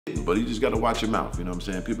didn't, but you just gotta watch your mouth, you know what I'm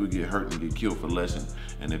saying? People get hurt and get killed for less,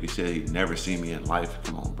 and if he said he'd never see me in life,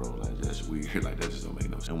 come on, bro, like that's weird, like that just don't make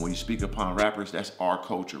no sense. And when you speak upon rappers, that's our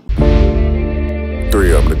culture.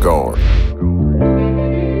 3 of them to guard.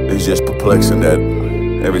 It's just perplexing that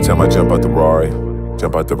every time I jump out the Rari,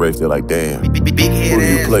 jump out the race, they're like, damn, who do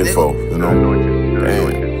you play for, you know?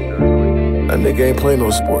 Damn, that nigga ain't play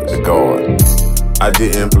no sports, the guard. I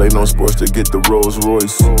didn't play no sports to get the Rolls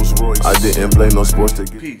Royce. I didn't play no sports to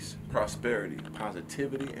get peace, prosperity,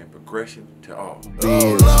 positivity, and progression to all.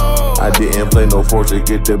 Benz. I didn't play no sports to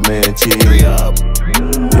get the man cheese.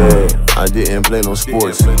 Yeah, I didn't play no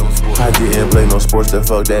sports. I didn't play no sports to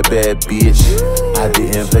fuck that bad bitch. I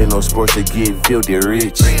didn't play no sports to get filthy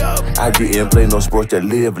rich. I didn't play no sports to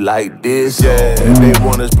live like this. Yeah, they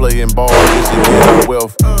want us playing ball just to get our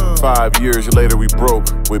wealth. 5 years later we broke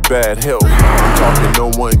with bad health. I'm talking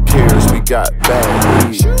no one cares, we got bad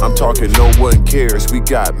weed. I'm talking no one cares, we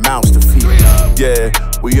got mouths to feed. Yeah,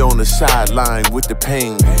 we on the sideline with the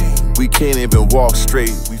pain. We can't even walk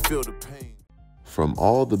straight, we feel the pain. From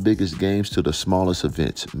all the biggest games to the smallest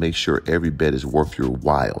events, make sure every bet is worth your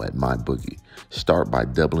while at MyBookie. Start by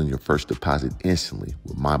doubling your first deposit instantly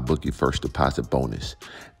with MyBookie First Deposit Bonus.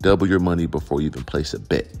 Double your money before you even place a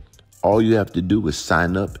bet. All you have to do is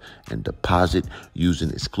sign up and deposit using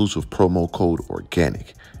exclusive promo code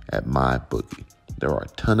ORGANIC at MyBookie. There are a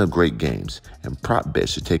ton of great games and prop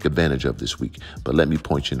bets to take advantage of this week, but let me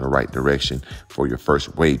point you in the right direction for your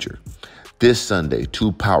first wager. This Sunday,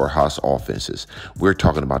 2 powerhouse offenses. We're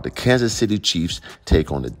talking about the Kansas City Chiefs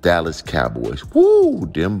take on the Dallas Cowboys. Woo,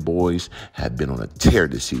 them boys have been on a tear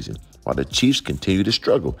this season, while the Chiefs continue to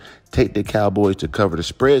struggle. Take the Cowboys to cover the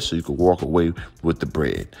spread so you can walk away with the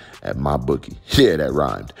bread at MyBookie. Yeah, that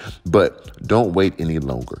rhymed. But don't wait any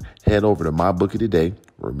longer. Head over to MyBookie today,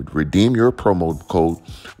 redeem your promo code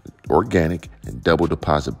ORGANIC and double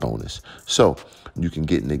deposit bonus so you can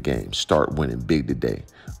get in the game. Start winning big today.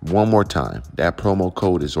 One more time, that promo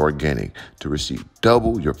code is ORGANIC to receive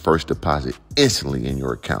double your first deposit instantly in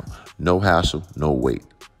your account. No hassle, no wait.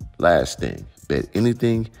 Last thing, bet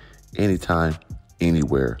anything, anytime,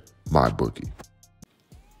 anywhere, MyBookie.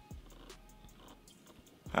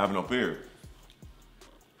 Have no fear.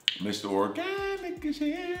 Mr. Organic is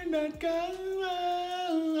here, not go.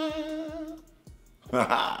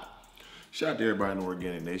 Shout out to everybody in the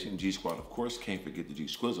Organic Nation. G Squad, of course. Can't forget the G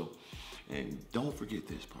Squizzle. And don't forget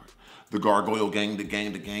this part. The Gargoyle Gang, the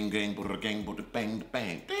gang, but the gang, but the bang, the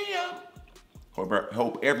bang. Damn.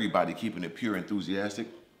 Hope everybody keeping it pure, enthusiastic,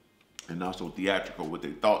 and also theatrical with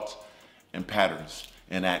their thoughts and patterns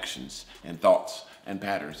and actions and thoughts and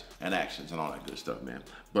patterns and actions and all that good stuff, man.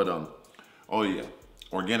 But, oh yeah,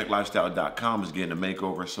 organiclifestyle.com is getting a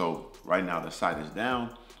makeover. So right now the site is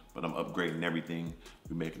down, but I'm upgrading everything.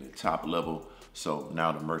 We're making it top level. So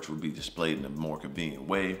now the merch will be displayed in a more convenient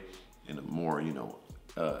way, in a more,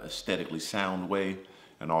 aesthetically sound way.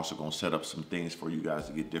 And also gonna set up some things for you guys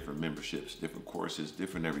to get different memberships, different courses,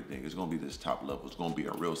 different everything. It's gonna be this top level. It's gonna be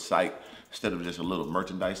a real site. Instead of just a little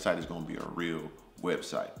merchandise site, it's gonna be a real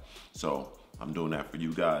website. So I'm doing that for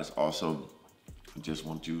you guys. Also, I just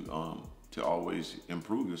want you to always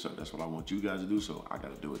improve yourself. That's what I want you guys to do, so I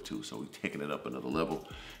gotta do it too. So we're taking it up another level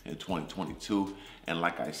in 2022. And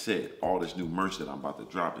like I said, all this new merch that I'm about to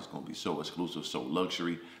drop is gonna be so exclusive, so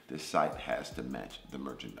luxury. This site has to match the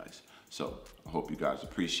merchandise. So I hope you guys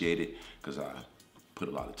appreciate it, because I put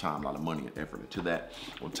a lot of time, a lot of money and effort into that.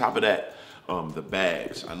 On top of that, the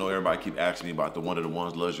bags. I know everybody keep asking me about the One of the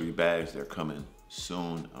Ones luxury bags. They're coming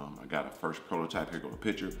soon. I got a first prototype. Here go the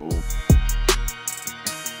picture. Boom.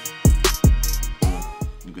 Boom.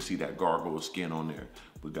 You can see that gargoyle skin on there.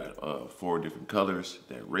 We got 4 different colors.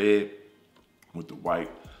 That red with the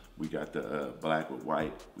white. We got the black with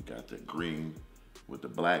white. We got the green with the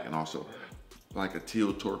black, and also like a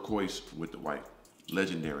teal turquoise with the white.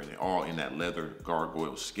 Legendary, and they're all in that leather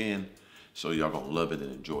gargoyle skin. So y'all gonna love it and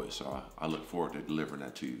enjoy it. So I look forward to delivering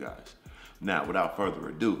that to you guys. Now, without further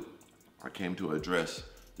ado, I came to address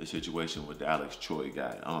the situation with the Alex CHOI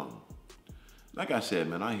guy. Like I said,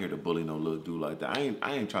 man, I ain't here to bully no little dude like that. I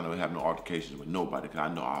ain't trying to have no altercations with nobody, because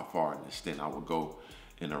I know how far in the extent I would go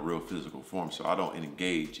in a real physical form. So I don't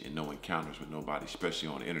engage in no encounters with nobody, especially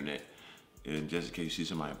on the internet. And just in case you see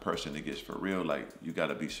somebody in person that gets for real, like, you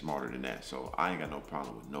gotta be smarter than that. So I ain't got no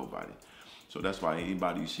problem with nobody. So that's why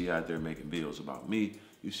anybody you see out there making videos about me,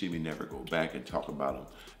 you see me never go back and talk about them.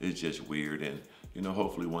 It's just weird. And,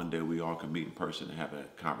 hopefully one day we all can meet in person and have a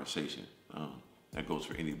conversation. That goes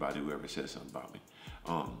for anybody who ever says something about me.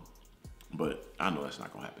 But I know that's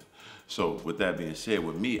not gonna happen. So with that being said,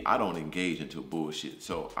 with me, I don't engage into bullshit.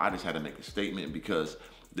 So I just had to make a statement, because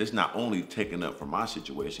this not only taken up for my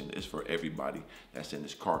situation, it's for everybody that's in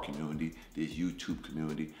this car community, this YouTube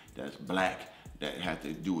community, that's black, that had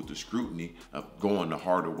to do with the scrutiny of going the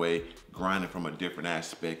harder way, grinding from a different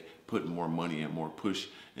aspect, putting more money and more push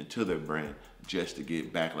into their brand just to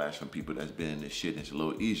get backlash from people that's been in this shit, and it's a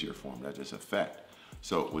little easier for them. That's just a fact.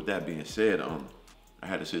 So with that being said, I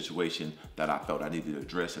had a situation that I felt I needed to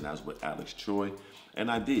address, and that was with Alex CHOI, and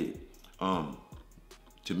I did.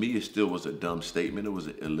 To me, it still was a dumb statement. It was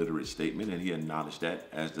an illiterate statement, and he acknowledged that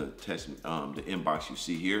as the text, the inbox you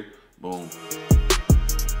see here. Boom.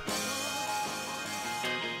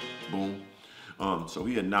 Boom. So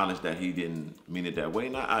he acknowledged that he didn't mean it that way.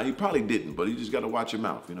 And he probably didn't, but you just got to watch your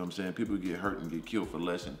mouth. You know what I'm saying? People get hurt and get killed for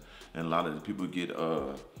less, and a lot of the people get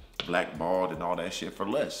blackballed and all that shit for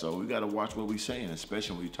less. So we got to watch what we saying,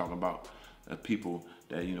 especially when we talk about people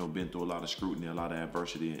that, you know, been through a lot of scrutiny, a lot of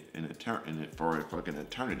adversity for a fucking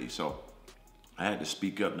eternity. So I had to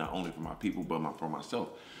speak up, not only for my people, but for myself.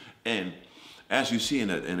 And as you see in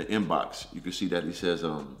the inbox, you can see that he says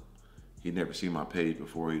he never seen my page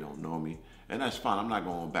before, he don't know me. And that's fine. I'm not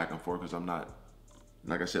going back and forth because I'm not,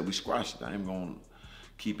 like I said, we squashed it. I am going to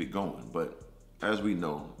keep it going. But as we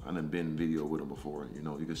know, I done been in video with him before. You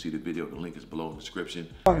know, you can see the video. The link is below in the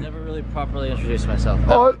description. I never really properly introduced myself.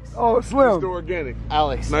 Oh, Slim. MR.Organik.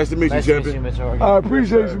 Alex. Nice to meet you, champion. Nice to meet you, Mr. I Organic.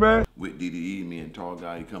 appreciate you, man. With DDE, me and Tall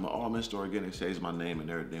Guy, he come up, oh, MR.Organik says my name and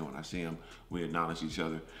everything. When I see him, we acknowledge each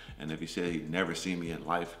other. And if he said he'd never seen me in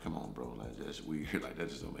life, come on, bro, like, that's weird. Like, that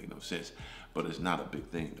just don't make no sense. But it's not a big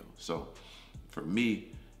thing, though. So for me,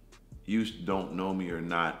 you don't know me or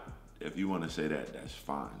not, if you want to say that, that's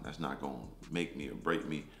fine. That's not going to make me or break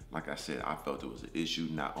me. Like I said, I felt it was an issue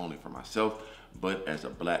not only for myself, but as a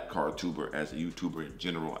black car tuber, as a YouTuber in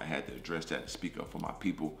general, I had to address that and speak up for my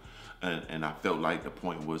people. And I felt like the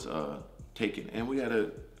point was taken. And we had a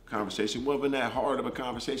conversation. It wasn't that hard of a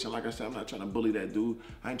conversation. Like I said, I'm not trying to bully that dude.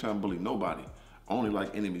 I ain't trying to bully nobody. I only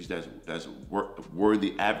like enemies that's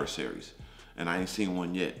worthy adversaries. And I ain't seen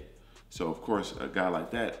one yet. So of course, a guy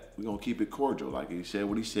like that, we're gonna keep it cordial. Like he said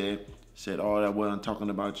what he said all that wasn't talking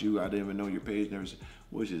about you. I didn't even know your page,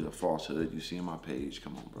 which is a falsehood. You see my page,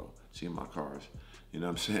 come on, bro. See my cars. You know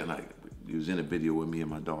what I'm saying? Like, he was in a video with me and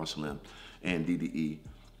my dog Slim and DDE.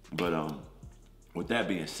 But with that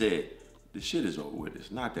being said, the shit is over with.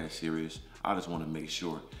 It's not that serious. I just want to make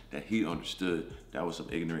sure that he understood that was some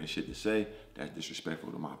ignorant shit to say. That's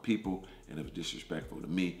disrespectful to my people, and it was disrespectful to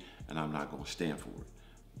me, and I'm not gonna stand for it.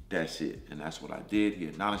 That's it, and that's what I did. He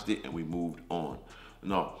acknowledged it, and we moved on.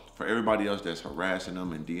 No, for everybody else that's harassing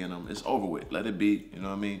them and DMing them, it's over with. Let it be, you know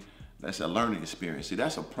what I mean? That's a learning experience. See,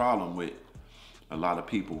 that's a problem with a lot of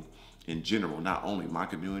people in general, not only my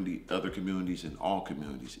community, other communities, and all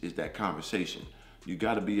communities, is that conversation. You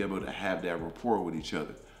gotta be able to have that rapport with each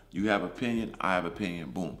other. You have opinion, I have opinion,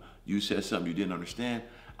 boom. You said something you didn't understand,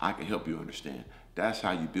 I can help you understand. That's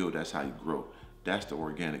how you build, that's how you grow. That's the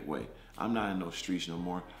organic way. I'm not in no streets no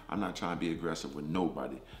more. I'm not trying to be aggressive with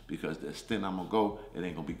nobody, because the extent I'm gonna go, it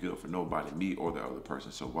ain't gonna be good for nobody, me or the other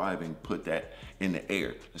person. So why even put that in the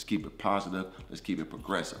air? Let's keep it positive, let's keep it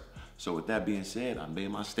progressive. So with that being said, I made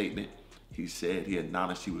my statement. He said, he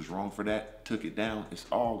acknowledged he was wrong for that, took it down, it's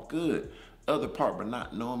all good. Other part, but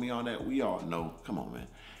not knowing me on that, we all know, come on, man.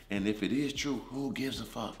 And if it is true, who gives a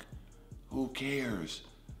fuck? Who cares?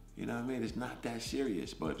 You know what I mean? It's not that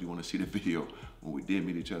serious. But if you want to see the video when we did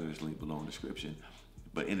meet each other, it's linked below in the description.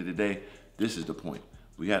 But end of the day, this is the point.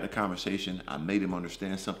 We had a conversation. I made him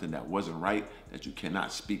understand something that wasn't right, that you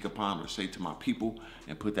cannot speak upon or say to my people,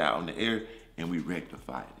 and put that out in the air, and we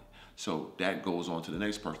rectified it. So that goes on to the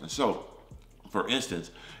next person. So, for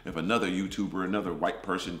instance, if another YouTuber, another white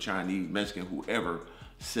person, Chinese, Mexican, whoever,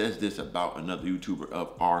 says this about another YouTuber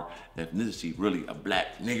of our ethnicity, really a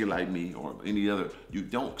black nigga like me or any other, you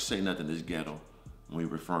don't say nothing that's ghetto when you're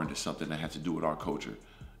referring to something that has to do with our culture.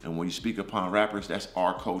 And when you speak upon rappers, that's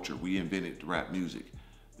our culture. We invented rap music.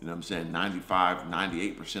 You know what I'm saying? 95,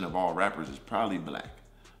 98% of all rappers is probably black.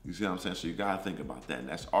 You see what I'm saying? So you gotta think about that. And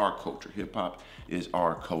that's our culture. Hip hop is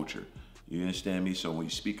our culture. You understand me? So when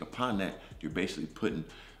you speak upon that, you're basically putting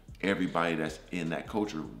everybody that's in that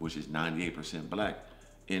culture, which is 98% black,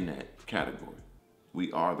 in that category.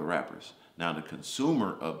 We are the rappers. Now the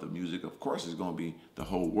consumer of the music, of course, is gonna be the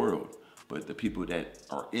whole world. But the people that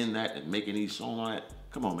are in that and making these songs on it,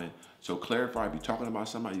 come on, man. So clarify, if you're talking about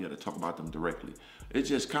somebody, you gotta talk about them directly. It's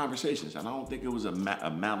just conversations. And I don't think it was a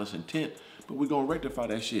malice intent, but we're gonna rectify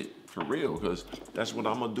that shit for real, because that's what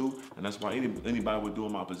I'm gonna do. And that's why anybody would do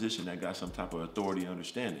in my position that got some type of authority and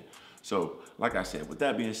understanding. So, like I said, with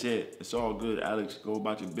that being said, it's all good, Alex. Go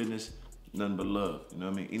about your business. Nothing but love. You know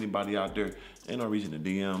what I mean? Anybody out there, ain't no reason to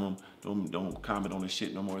DM them. Don't comment on this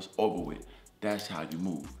shit no more. It's over with. That's how you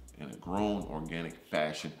move in a grown, organic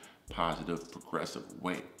fashion, positive, progressive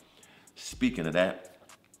way. Speaking of that,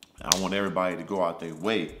 I want everybody to go out their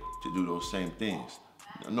way to do those same things.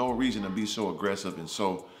 No reason to be so aggressive and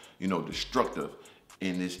so, destructive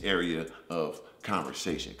in this area of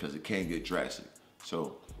conversation, because it can get drastic.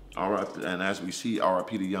 So, and as we see, RIP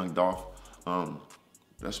to Young Dolph.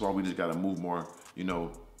 That's why we just gotta move more,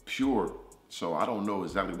 pure. So I don't know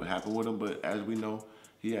exactly what happened with him, but as we know,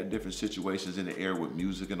 he had different situations in the air with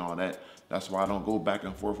music and all that. That's why I don't go back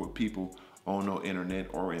and forth with people on no internet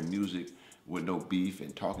or in music with no beef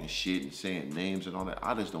and talking shit and saying names and all that.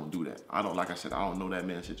 I just don't do that. Like I said, I don't know that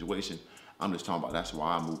man's situation. I'm just talking about that's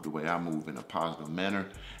why I move the way I move, in a positive manner.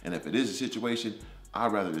 And if it is a situation,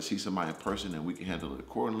 I'd rather just see somebody in person and we can handle it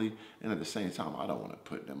accordingly. And at the same time, I don't want to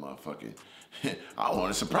put them motherfucking, I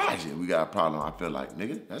want to surprise you. We got a problem. I feel like,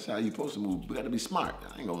 nigga, that's how you supposed to move. We got to be smart.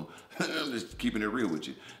 I ain't gonna, I'm just keeping it real with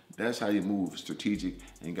you. That's how you move, strategic,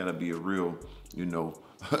 and you got to be a real,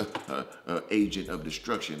 agent of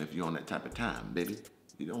destruction if you're on that type of time, baby.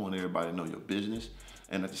 You don't want everybody to know your business.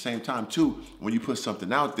 And at the same time, too, when you put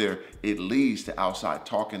something out there, it leads to outside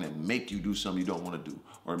talking and make you do something you don't want to do,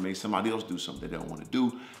 or make somebody else do something they don't want to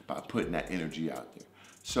do by putting that energy out there.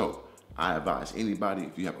 So I advise anybody,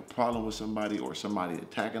 if you have a problem with somebody or somebody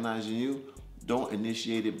antagonizing you, don't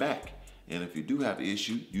initiate it back. And if you do have an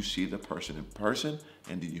issue, you see the person in person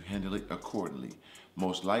and then you handle it accordingly.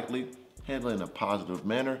 Most likely, handle it in a positive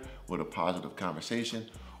manner with a positive conversation,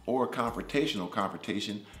 or a confrontational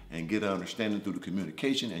confrontation, and get an understanding through the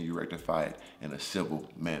communication, and you rectify it in a civil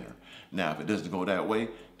manner. Now, if it doesn't go that way,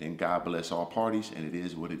 then God bless all parties, and it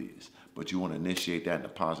is what it is. But you want to initiate that in a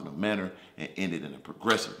positive manner and end it in a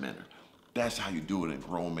progressive manner. That's how you do it in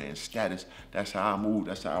grown man status. That's how I move.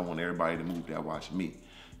 That's how I want everybody to move that watch me.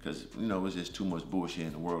 Because, it's just too much bullshit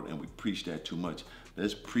in the world, and we preach that too much.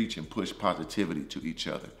 Let's preach and push positivity to each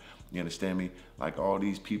other. You understand me? Like all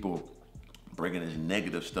these people bringing this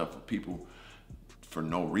negative stuff for people for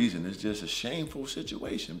no reason. It's just a shameful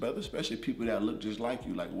situation, brother, especially people that look just like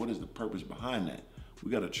you. Like, what is the purpose behind that?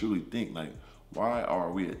 We got to truly think, like, why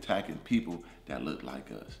are we attacking people that look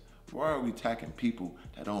like us? Why are we attacking people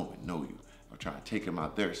that don't even know you? Or trying to take them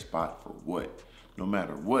out their spot for what? No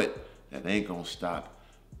matter what, that ain't going to stop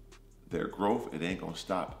their growth. It ain't going to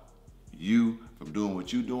stop you from doing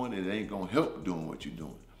what you're doing. It ain't going to help doing what you're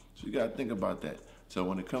doing. So you got to think about that. So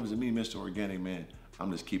when it comes to me, Mr. Organic, man,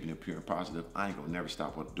 I'm just keeping it pure and positive. I ain't gonna never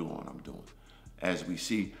stop doing what I'm doing. As we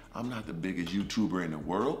see, I'm not the biggest YouTuber in the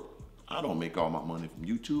world. I don't make all my money from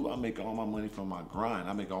YouTube. I make all my money from my grind.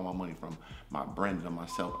 I make all my money from my branding of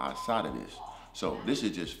myself outside of this. So this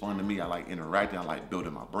is just fun to me. I like interacting. I like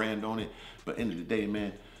building my brand on it. But end of the day,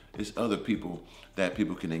 man, it's other people that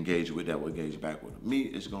people can engage with that will engage back with them. Me,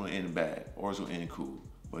 it's gonna end bad or it's gonna end cool.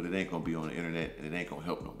 But it ain't gonna be on the internet and it ain't gonna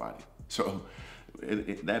help nobody. So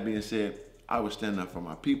that being said, I was standing up for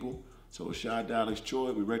my people. So shout out to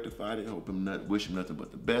CHOI, we rectified it. Wish him nothing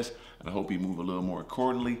but the best. And I hope he move a little more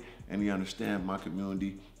accordingly. And he understand my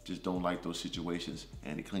community just don't like those situations.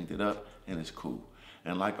 And he cleaned it up and it's cool.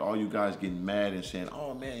 And like all you guys getting mad and saying,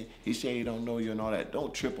 oh man, he said he don't know you and all that.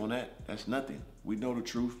 Don't trip on that. That's nothing. We know the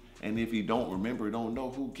truth. And if he don't remember, don't know,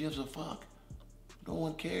 who gives a fuck? No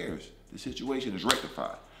one cares. The situation is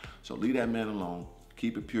rectified. So leave that man alone.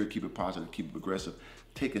 Keep it pure, keep it positive, keep it progressive.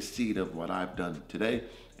 Take a seed of what I've done today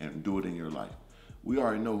and do it in your life. We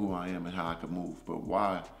already know who I am and how I can move, but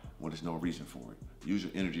why when there's no reason for it? Use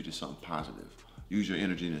your energy to something positive. Use your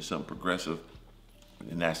energy to something progressive,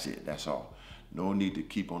 and that's it, that's all. No need to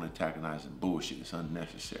keep on antagonizing bullshit, it's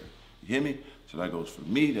unnecessary. You hear me? So that goes for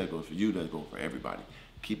me, that goes for you, that goes for everybody.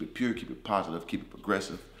 Keep it pure, keep it positive, keep it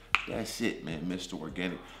progressive. That's it, man, Mr.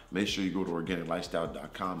 Organic. Make sure you go to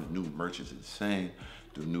organiclifestyle.com. The new merch is insane.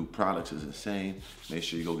 The new products is insane. Make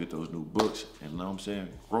sure you go get those new books. And you know what I'm saying?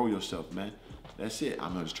 Grow yourself, man. That's it.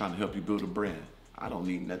 I'm just trying to help you build a brand. I don't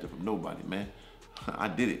need nothing from nobody, man. I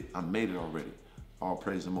did it. I made it already. All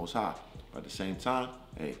praise the Most High. But at the same time,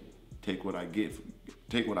 hey, take what I give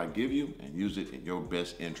you and use it in your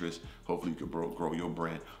best interest. Hopefully you can grow your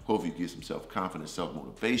brand. Hopefully you get some self-confidence,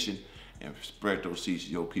 self-motivation, and spread those seeds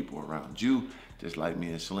to your people around you, just like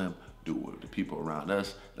me and Slim do with the people around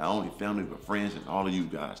us, not only family, but friends and all of you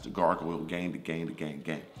guys, the Gargoyle gang, the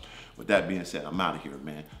gang. With that being said, I'm out of here,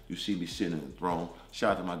 man. You see me sitting in the throne.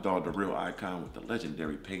 Shout out to my dog, the real icon with the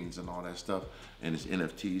legendary paintings and all that stuff, and his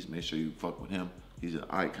NFTs. Make sure you fuck with him. He's an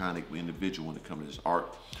iconic individual when it comes to his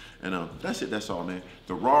art. And that's it, that's all, man.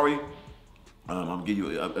 The Rari, I'm gonna give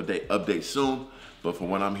you an update soon, but from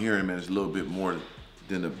what I'm hearing, man, it's a little bit more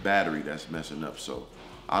than the battery that's messing up. So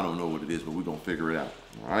I don't know what it is, but we're gonna figure it out.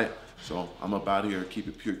 All right. So I'm up out here. Keep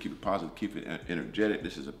it pure, keep it positive, keep it energetic.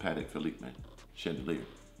 This is a Patek Philippe, man. Chandelier.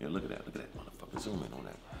 Yeah, look at that motherfucker. Zoom in on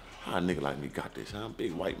that. How a nigga like me got this? Huh?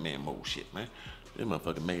 Big white man mode shit, man. This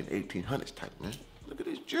motherfucker made 1800s type, man. Look at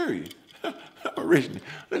this jewelry. I'm a rich nigga.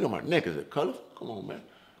 Look at my neck. Is it colorful? Come on, man.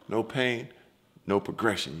 No pain, no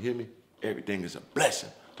progression. You hear me? Everything is a blessing.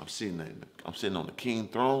 I'm sitting on the king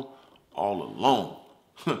throne all alone.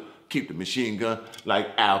 Keep the machine gun like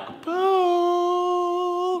Al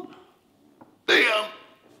Capone. Damn.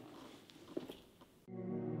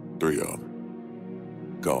 3 of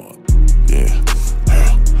them. God. Yeah.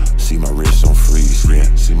 See my wrist on freeze,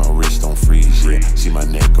 yeah. See my wrist on freeze, yeah. See my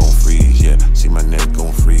neck on freeze, yeah. See my neck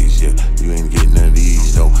on freeze, yeah. You ain't getting none of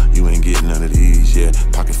these, though. You ain't getting none of these, yeah.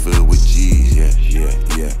 Pocket filled with G's, yeah.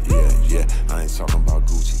 I ain't talking about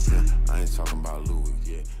Gucci, yeah. I ain't talking about Louis,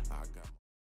 yeah.